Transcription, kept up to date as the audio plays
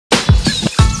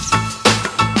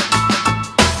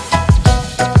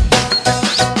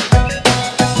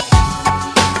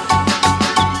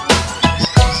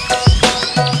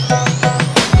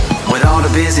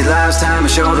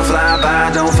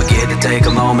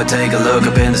moment, take a look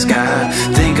up in the sky.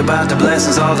 Think about the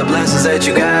blessings, all the blessings that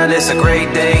you got. It's a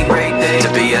great day to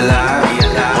be alive.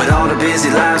 With all the busy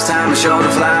lives, time is sure to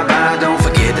fly by. Don't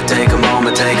forget to take a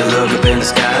moment, take a look up in the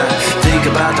sky. Think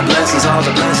about the blessings, all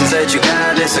the blessings that you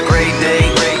got. It's a great day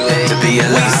to be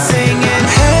alive. We singing,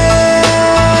 hey,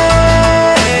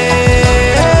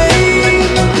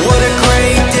 what a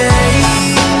great day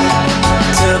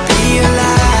to be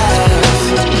alive.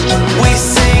 We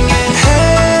singing,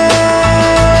 hey,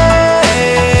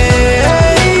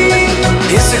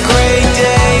 it's a great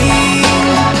day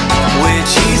with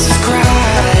Jesus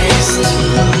Christ.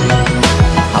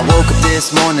 I woke up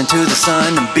this morning to the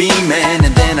sun and beaming,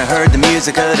 and then I heard the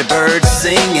music of the birds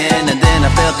singing, and then I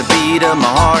felt the beat of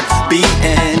my heart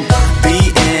beating,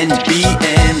 beating,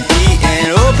 beating, beating.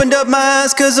 Opened up my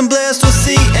eyes cause I'm blessed with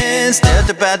seeing, stepped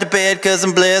up out the bed cause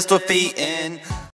I'm blessed with feeding.